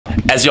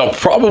As y'all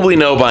probably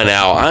know by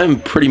now, I'm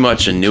pretty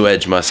much a New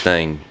Edge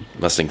Mustang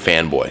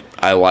fanboy.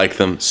 I like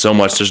them so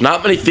much. There's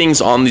not many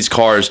things on these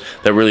cars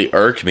that really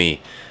irk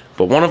me,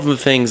 but one of the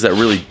things that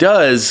really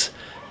does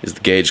is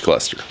the gauge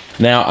cluster.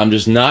 Now, I'm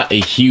just not a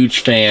huge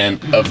fan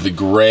of the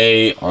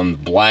gray on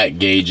black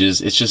gauges.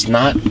 It's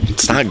not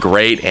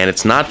great, and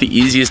it's not the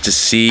easiest to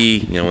see,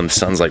 you know, when the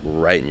sun's like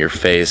right in your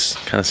face.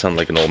 Kind of sounds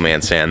like an old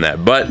man saying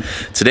that. But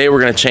today we're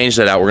gonna change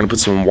that out. We're gonna put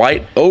some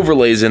white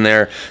overlays in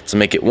there to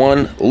make it,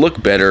 one,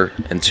 look better,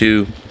 and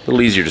two, a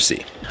little easier to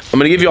see. I'm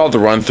gonna give you all the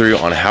run through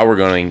on how we're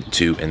going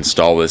to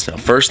install this. Now,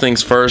 first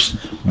things first,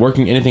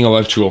 working anything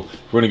electrical,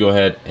 we're gonna go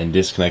ahead and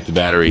disconnect the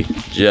battery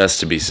just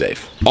to be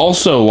safe.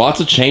 Also, lots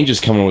of changes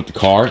coming with the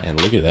car,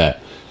 and look at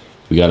that.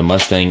 We got a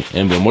Mustang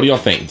emblem. What do y'all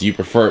think? Do you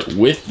prefer it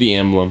with the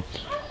emblem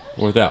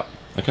or without?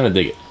 I kind of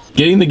dig it.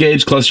 Getting the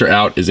gauge cluster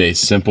out is a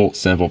simple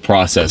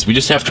process. We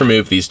just have to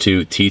remove these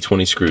two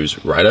T20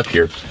 screws right up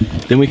here.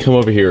 Then we come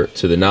over here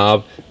to the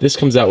knob. This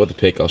comes out with a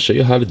pick. I'll show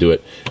you how to do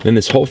it. Then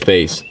this whole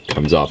face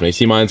comes off. Now you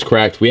see mine's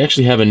cracked. We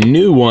actually have a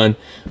new one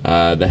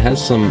that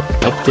has some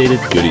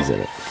updated goodies in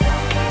it.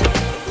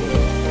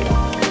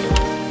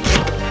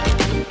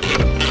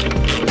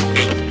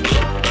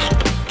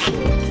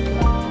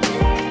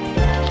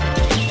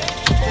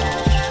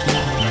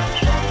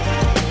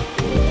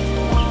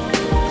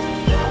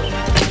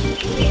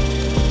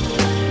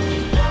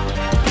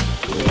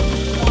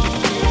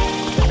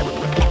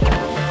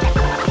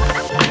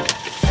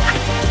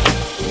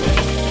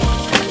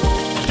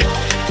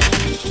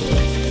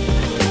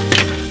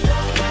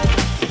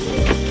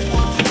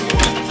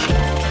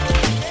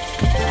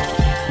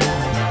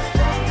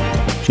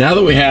 Now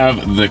that we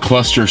have the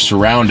cluster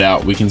surround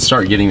out, we can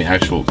start getting the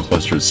actual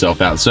cluster itself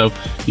out. So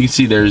you can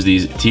see there's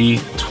these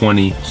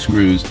T20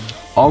 screws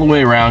all the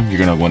way around. You're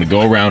gonna wanna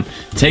go around,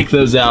 take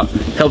those out.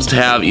 Helps to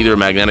have either a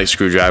magnetic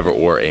screwdriver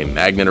or a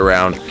magnet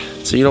around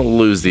so you don't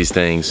lose these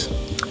things.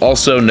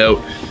 Also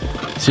note,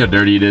 see how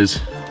dirty it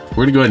is?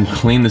 We're gonna go ahead and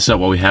clean this up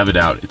while we have it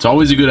out. It's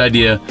always a good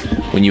idea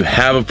when you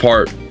have a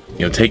part,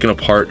 you know, taken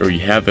apart, or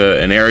you have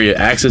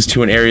access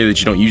to an area that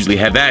you don't usually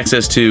have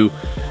access to,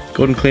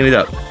 go ahead and clean it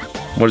up.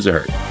 What does it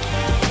hurt?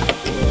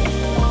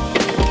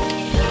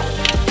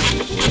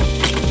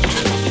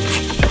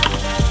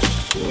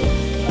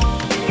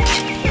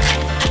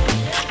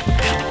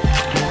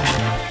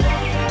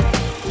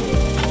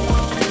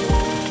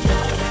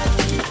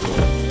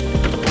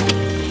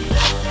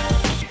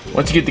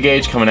 Once you get the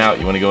gauge coming out,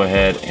 you want to go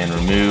ahead and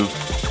remove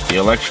the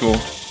electrical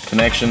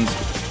connections.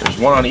 There's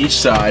one on each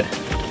side.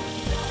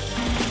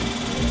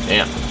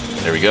 And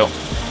there we go.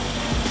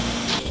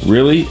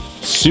 Really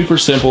super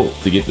simple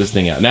to get this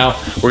thing out. Now,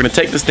 we're gonna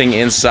take this thing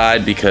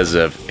inside because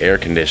of air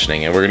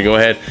conditioning, and we're gonna go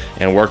ahead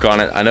and work on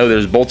it. I know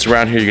there's bolts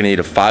around here. You're gonna need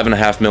a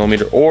 5.5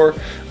 millimeter or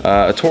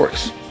a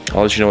Torx.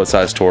 I'll let you know what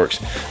size Torx.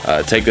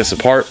 Take this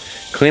apart,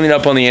 clean it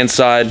up on the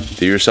inside,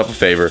 do yourself a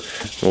favor,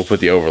 and we'll put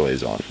the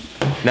overlays on.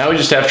 Now we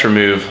just have to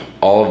remove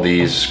all of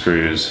these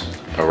screws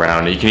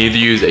around. You can either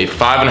use a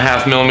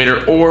 5.5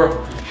 millimeter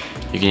or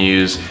you can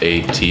use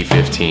a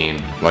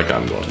T15 like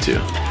I'm going to.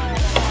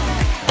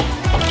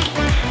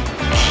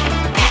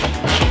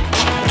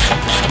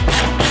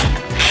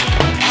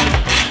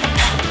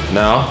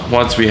 Now,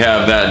 once we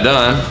have that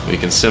done, we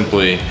can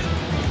simply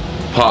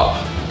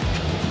pop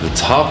the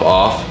top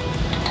off.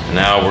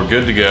 Now we're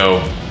good to go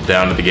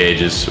down to the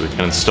gauges so we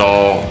can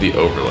install the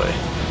overlay.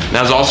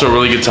 Now is also a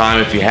really good time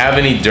if you have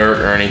any dirt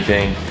or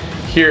anything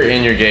here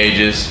in your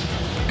gauges,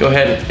 go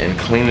ahead and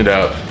clean it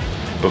up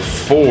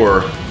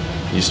before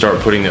you start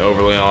putting the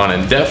overlay on,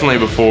 and definitely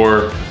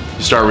before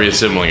you start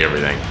reassembling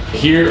everything.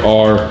 Here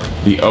are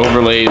the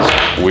overlays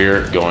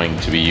we're going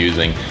to be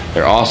using.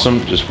 They're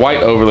awesome, just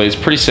white overlays,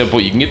 pretty simple.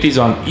 You can get these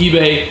on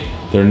eBay.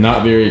 They're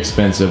not very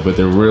expensive, but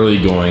they're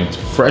really going to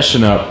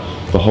freshen up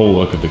the whole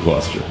look of the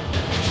cluster.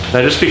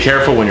 Now just be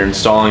careful when you're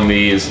installing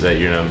these that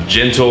you're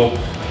gentle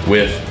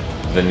with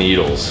the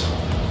needles.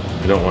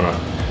 You don't want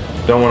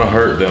to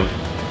hurt them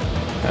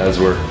as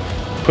we're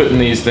putting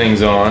these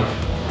things on.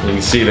 You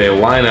can see they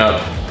line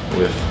up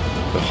with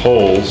the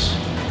holes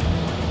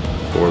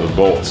for the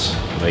bolts.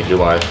 Make your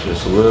life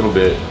just a little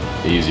bit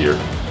easier.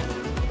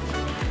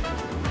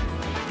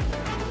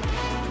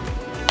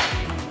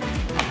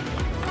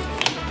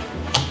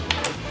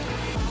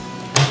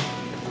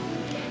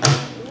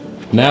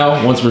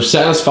 Now, once we're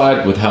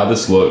satisfied with how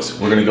this looks,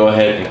 we're gonna go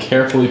ahead and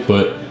carefully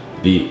put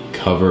the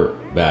cover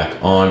back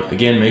on.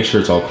 Again, make sure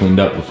it's all cleaned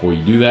up before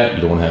you do that.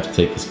 You don't wanna have to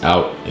take this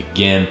out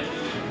again.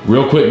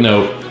 Real quick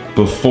note,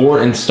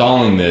 before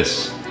installing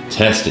this,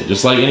 test it.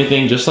 Just like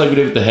anything, just like we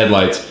did with the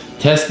headlights,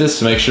 test this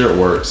to make sure it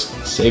works.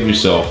 Save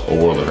yourself a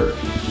world of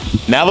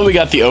hurt. Now that we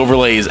got the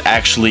overlays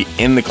actually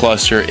in the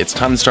cluster, it's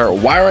time to start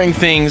wiring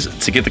things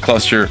to get the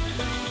cluster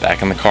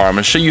back in the car. I'm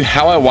gonna show you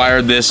how I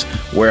wired this,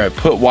 where I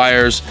put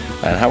wires,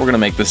 and how we're gonna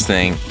make this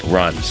thing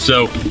run.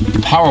 So,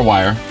 the power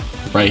wire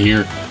right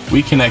here,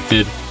 we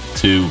connected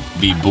to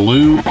the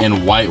blue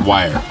and white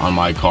wire on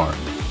my car.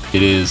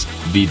 It is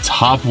the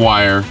top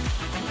wire.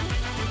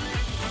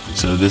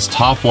 So this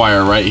top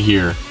wire right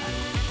here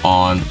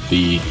on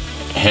the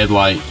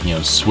headlight, you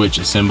know, switch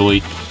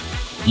assembly.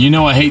 You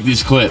know I hate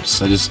these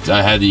clips.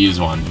 I had to use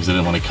one because I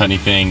didn't want to cut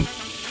anything.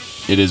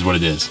 It is what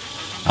it is.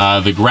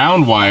 The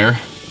ground wire,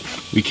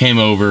 we came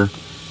over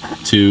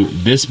to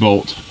this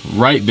bolt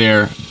right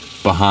there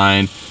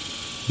behind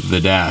the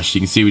dash.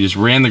 You can see we just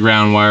ran the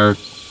ground wire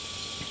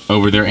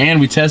over there and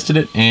we tested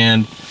it,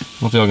 and I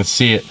don't know if y'all can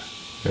see it.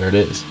 There it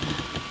is.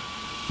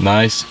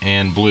 Nice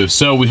and blue.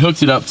 So we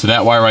hooked it up to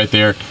that wire right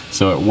there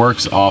so it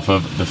works off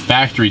of the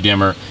factory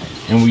dimmer,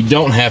 and we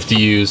don't have to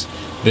use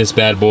this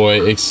bad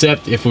boy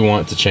except if we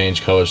want to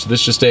change colors. So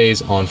this just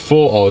stays on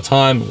full all the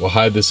time. We'll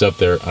hide this up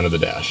there under the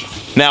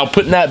dash. Now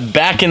putting that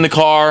back in the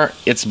car,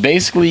 it's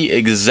basically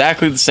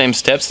exactly the same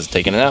steps as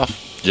taking it out,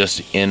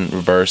 just in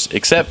reverse,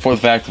 except for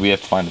the fact that we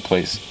have to find a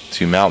place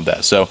to mount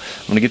that. So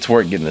I'm gonna get to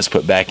work getting this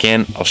put back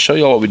in. I'll show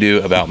you all what we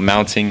do about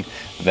mounting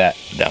that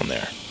down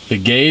there. The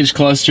gauge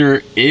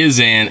cluster is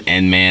in,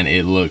 and man,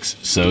 it looks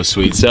so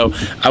sweet. So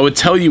I would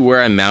tell you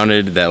where I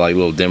mounted that like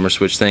little dimmer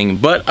switch thing,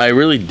 but I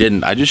really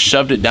didn't. I just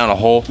shoved it down a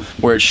hole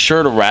where it's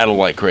sure to rattle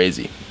like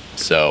crazy.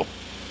 So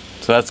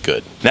that's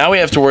good. Now we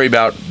have to worry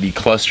about the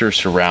cluster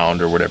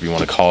surround, or whatever you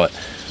want to call it.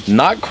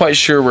 Not quite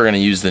sure we're gonna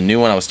use the new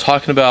one I was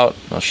talking about.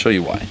 I'll show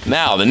you why.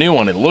 Now the new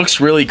one, it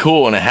looks really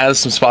cool and it has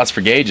some spots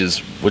for gauges,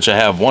 which I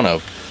have one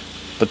of,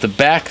 but the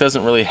back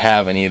doesn't really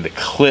have any of the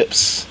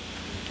clips,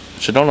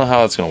 which I don't know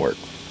how it's gonna work.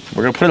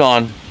 We're gonna put it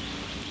on,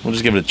 we'll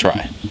just give it a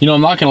try. You know,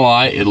 I'm not gonna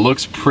lie, it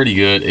looks pretty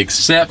good,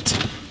 except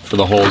for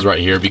the holes right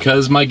here,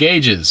 because my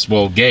gauges,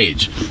 well,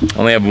 gauge, I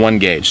only have one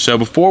gauge. So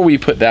before we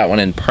put that one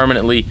in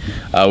permanently,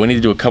 we need to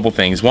do a couple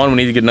things. One, we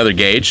need to get another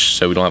gauge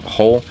so we don't have a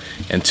hole.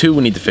 And two,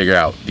 we need to figure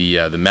out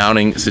the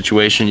mounting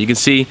situation. You can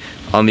see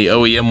on the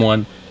OEM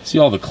one, see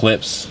all the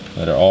clips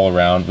that are all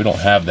around. We don't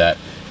have that.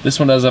 This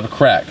one does have a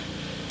crack,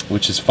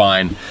 which is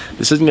fine.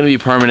 This isn't gonna be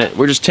permanent.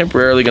 We're just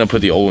temporarily gonna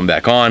put the old one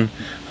back on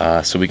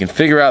so we can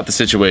figure out the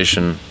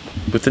situation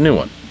with the new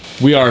one.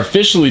 We are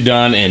officially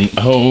done, and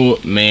oh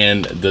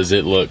man, does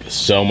it look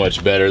so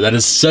much better. That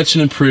is such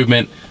an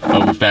improvement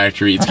over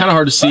factory. It's kind of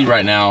hard to see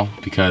right now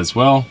because,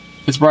 well,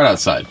 it's bright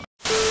outside.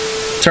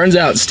 Turns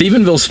out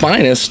Stephenville's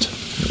finest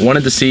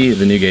wanted to see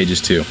the new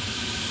gauges too.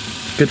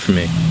 Good for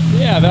me.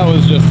 Yeah, that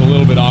was just a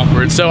little bit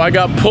awkward. So I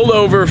got pulled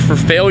over for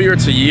failure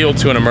to yield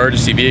to an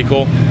emergency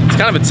vehicle. It's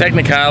kind of a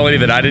technicality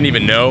that I didn't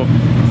even know.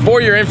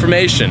 For your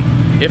information,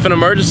 if an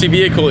emergency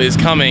vehicle is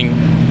coming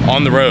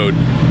on the road,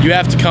 you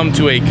have to come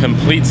to a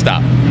complete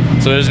stop.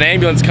 So there's an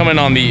ambulance coming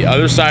on the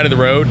other side of the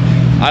road.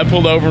 I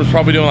pulled over, was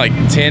probably doing like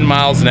 10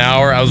 miles an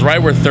hour. I was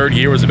right where third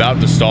gear was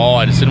about to stall.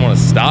 I just didn't want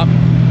to stop.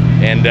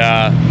 And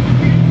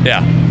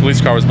yeah,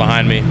 police car was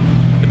behind me.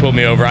 They pulled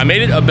me over. I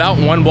made it about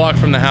 1 block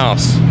from the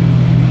house.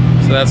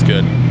 So that's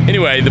good.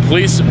 Anyway, the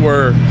police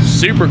were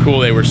super cool.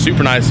 They were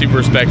super nice, super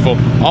respectful.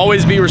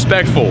 Always be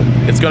respectful.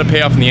 It's gonna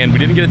pay off in the end. We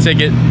didn't get a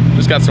ticket,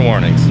 just got some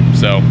warnings.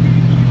 So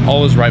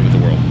all is right with the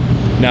world.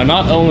 Now,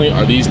 not only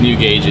are these new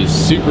gauges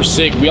super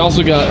sick, we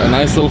also got a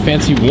nice little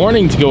fancy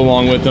warning to go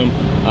along with them.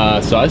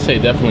 So I say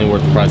definitely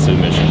worth the price of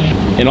admission.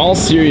 In all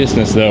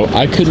seriousness though,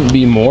 I couldn't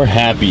be more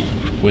happy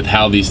with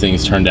how these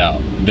things turned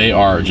out. They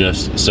are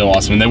just so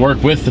awesome. And they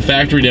work with the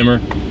factory dimmer.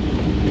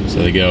 So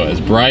they go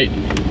as bright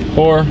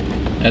or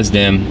as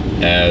dim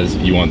as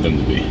you want them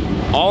to be.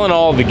 All in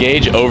all, the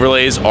gauge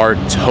overlays are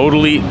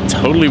totally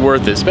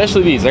worth it,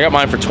 especially these. I got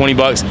mine for 20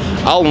 bucks.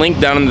 I'll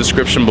link down in the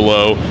description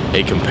below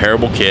a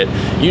comparable kit.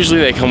 Usually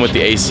they come with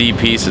the AC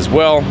piece as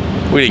well.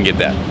 We didn't get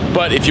that.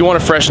 But if you want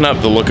to freshen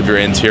up the look of your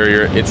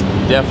interior, it's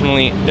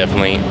definitely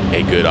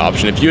a good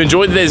option. If you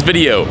enjoyed today's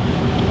video,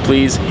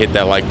 please hit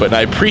that like button.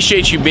 I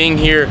appreciate you being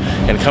here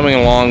and coming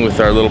along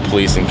with our little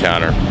police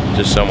encounter.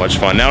 Just so much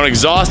fun. Now an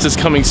exhaust is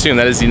coming soon.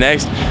 That is the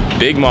next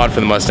big mod for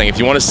the Mustang. If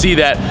you want to see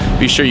that,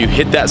 be sure you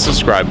hit that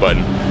subscribe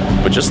button.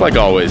 But just like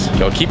always,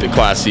 y'all keep it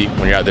classy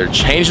when you're out there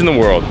changing the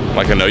world,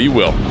 like I know you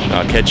will. And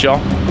I'll catch y'all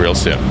real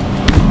soon.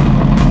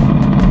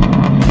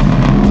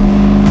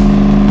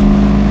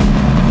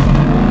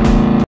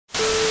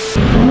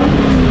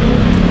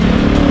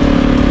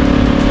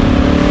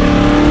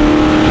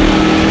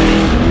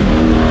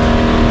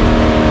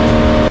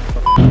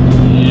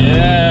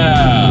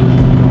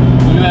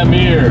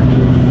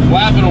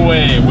 Flapping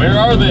away. Where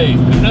are they?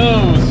 Who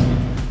knows?